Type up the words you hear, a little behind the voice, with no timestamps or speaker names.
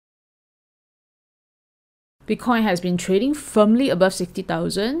Bitcoin has been trading firmly above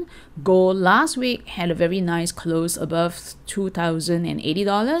 60,000. Gold last week had a very nice close above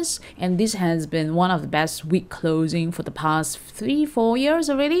 $2,080, and this has been one of the best week closing for the past 3-4 years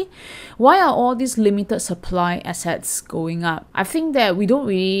already. Why are all these limited supply assets going up? I think that we don't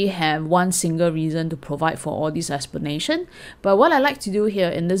really have one single reason to provide for all this explanation, but what I like to do here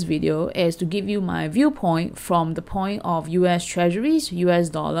in this video is to give you my viewpoint from the point of US Treasuries, US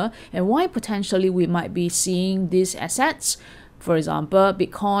dollar, and why potentially we might be seeing these assets, for example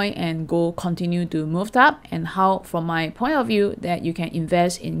Bitcoin and gold, continue to move up, and how from my point of view that you can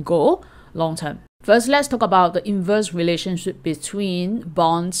invest in gold long term. First, let's talk about the inverse relationship between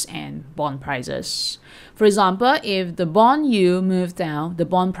bonds and bond prices. For example, if the bond yield moves down, the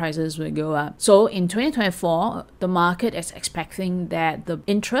bond prices will go up. So in 2024, the market is expecting that the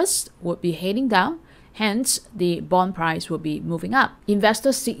interest would be heading down. Hence, the bond price will be moving up.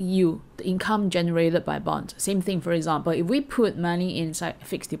 Investors seek yield, the income generated by bonds. Same thing, for example, if we put money inside a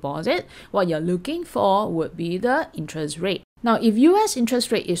fixed deposit, what you're looking for would be the interest rate. Now, if US interest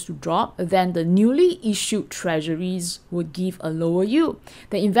rate is to drop, then the newly issued treasuries would give a lower yield.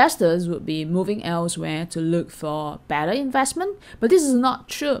 The investors would be moving elsewhere to look for better investment. But this is not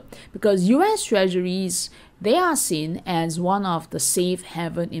true, because US treasuries, they are seen as one of the safe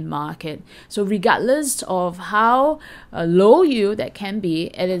haven in market. So regardless of how low yield that can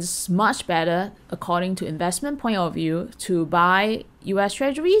be, it is much better, according to investment point of view, to buy US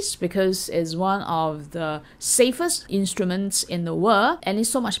Treasuries, because it's one of the safest instruments in the world, and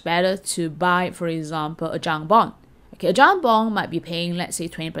it's so much better to buy, for example, a junk bond. Okay, a junk bond might be paying, let's say,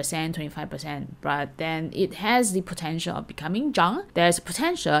 20%, 25%, but then it has the potential of becoming junk. There's a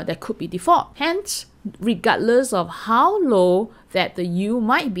potential that could be default. Hence, regardless of how low that the yield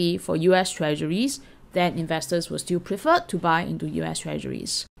might be for US Treasuries, then investors will still prefer to buy into US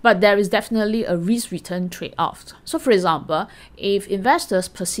Treasuries. But there is definitely a risk-return trade-off. So for example, if investors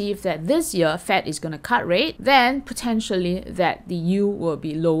perceive that this year Fed is going to cut rate, then potentially that the yield will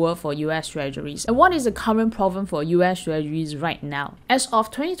be lower for US Treasuries. And what is the current problem for US Treasuries right now? As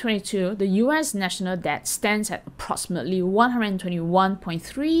of 2022, the US national debt stands at approximately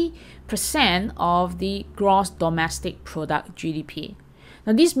 121.3% of the gross domestic product GDP.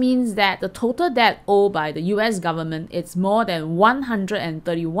 Now, this means that the total debt owed by the US government is more than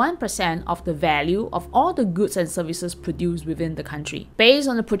 131% of the value of all the goods and services produced within the country. Based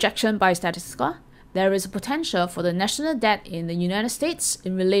on the projection by Statista, there is a potential for the national debt in the United States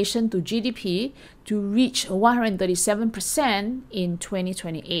in relation to GDP to reach 137% in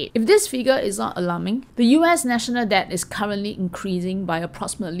 2028. If this figure is not alarming, the US national debt is currently increasing by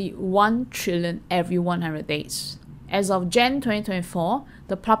approximately 1 trillion every 100 days. As of Jan 2024,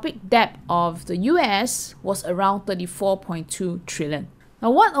 the public debt of the US was around 34.2 trillion.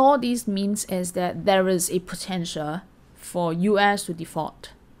 Now, what all this means is that there is a potential for US to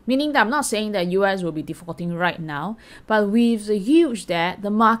default. Meaning that I'm not saying that US will be defaulting right now, but with the huge debt,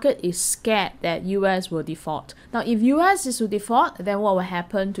 the market is scared that US will default. Now, if US is to default, then what will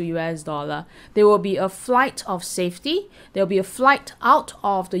happen to US dollar? There will be a flight of safety. There will be a flight out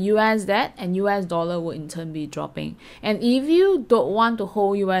of the US debt, and US dollar will in turn be dropping. And if you don't want to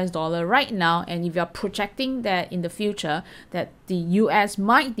hold US dollar right now, and if you're projecting that in the future that the US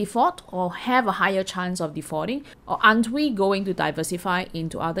might default or have a higher chance of defaulting, or aren't we going to diversify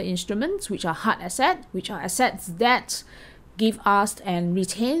into other instruments which are hard assets, which are assets that give us and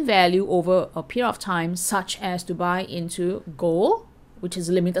retain value over a period of time, such as to buy into gold, which is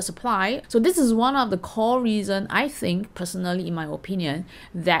limited supply. So this is one of the core reasons, I think, personally, in my opinion,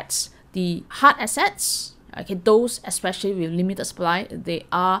 that the hard assets, okay, those especially with limited supply, they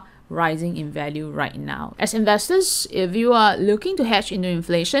are rising in value right now. As investors, if you are looking to hedge into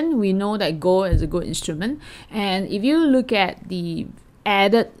inflation, we know that gold is a good instrument. And if you look at the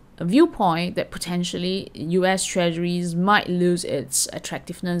added viewpoint that potentially US Treasuries might lose its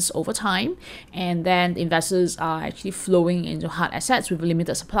attractiveness over time, and then investors are actually flowing into hard assets with a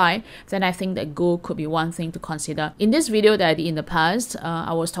limited supply, then I think that gold could be one thing to consider. In this video that I did in the past,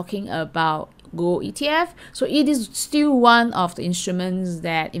 I was talking about Gold ETF. So it is still one of the instruments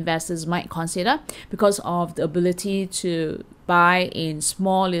that investors might consider because of the ability to buy in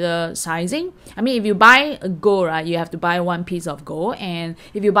small little sizing. I mean, if you buy a gold, right, you have to buy one piece of gold, and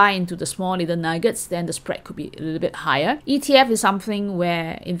if you buy into the small little nuggets, then the spread could be a little bit higher. ETF is something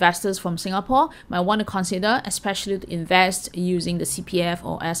where investors from Singapore might want to consider, especially to invest using the CPF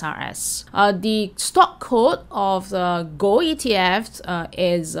or SRS. The stock code of the gold ETF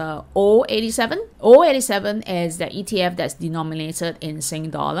is O87. O87 is the ETF that's denominated in Sing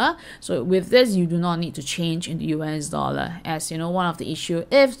dollar. So with this, you do not need to change into US dollar. as one of the issue.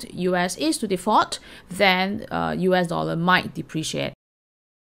 If US is to default, then US dollar might depreciate.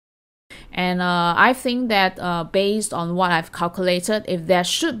 And I think that based on what I've calculated, if there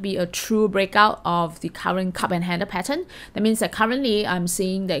should be a true breakout of the current cup and handle pattern, that means that currently I'm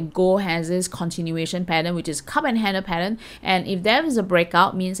seeing that gold has this continuation pattern, which is cup and handle pattern. And if there is a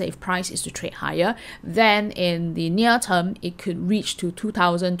breakout, means that if price is to trade higher, then in the near term, it could reach to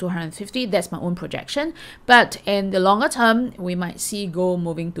 2,250. That's my own projection. But in the longer term, we might see gold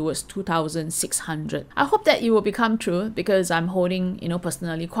moving towards 2,600. I hope that it will become true because I'm holding,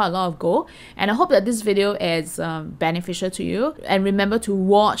 personally quite a lot of gold. And I hope that this video is beneficial to you. And remember to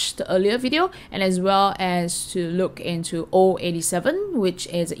watch the earlier video, and as well as to look into 087, which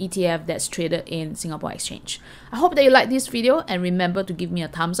is an ETF that's traded in Singapore Exchange. I hope that you like this video, and remember to give me a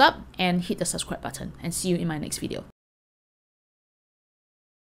thumbs up and hit the subscribe button. And see you in my next video.